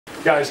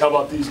Guys, how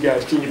about these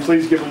guys? Can you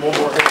please give them one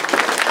more hand?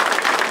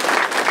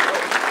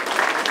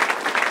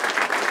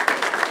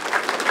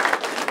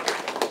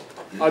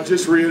 I'll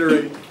just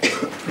reiterate,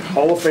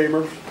 Hall of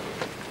Famer,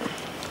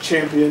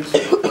 champions,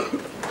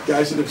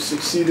 guys that have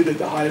succeeded at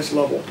the highest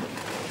level.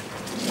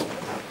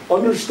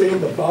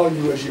 Understand the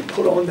value as you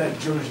put on that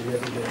jersey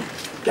every day.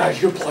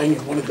 Guys, you're playing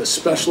in one of the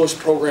specialist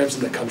programs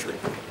in the country.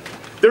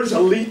 There's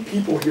elite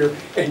people here,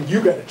 and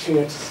you got a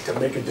chance to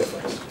make a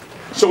difference.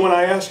 So when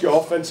I ask you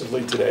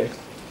offensively today,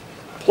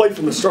 play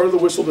from the start of the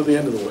whistle to the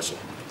end of the whistle.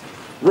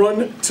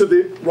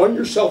 Run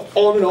yourself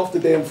on and off the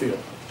damn field.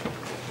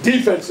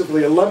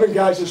 Defensively, 11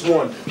 guys is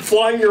one.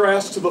 Flying your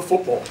ass to the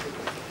football.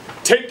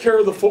 Take care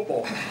of the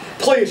football.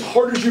 Play as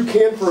hard as you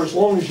can for as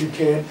long as you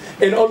can,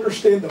 and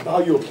understand the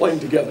value of playing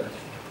together.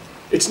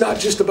 It's not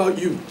just about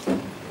you.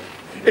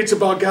 It's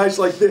about guys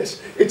like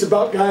this. It's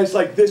about guys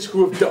like this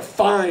who have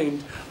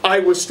defined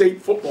Iowa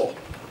State football.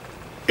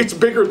 It's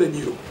bigger than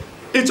you.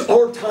 It's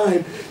our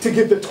time to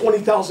give the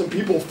 20,000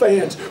 people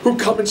fans who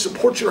come and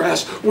support your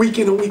ass week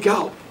in and week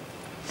out.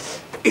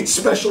 It's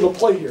special to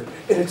play here,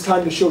 and it's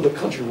time to show the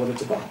country what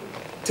it's about.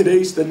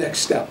 Today's the next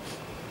step.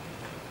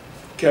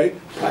 Okay?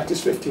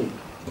 Practice 15.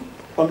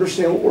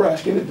 Understand what we're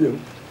asking you to do.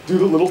 Do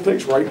the little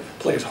things right.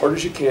 Play as hard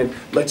as you can.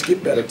 Let's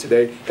get better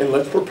today, and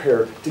let's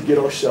prepare to get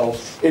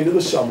ourselves into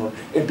the summer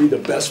and be the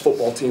best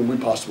football team we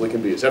possibly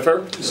can be. Is that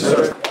fair? Yes,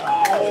 sir.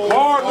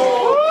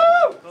 Cardinals!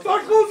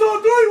 Cyclones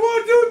on 3,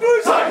 1, 2,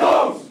 3,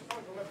 Cyclones!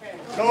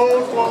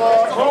 Go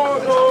squad!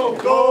 Go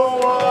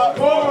squad!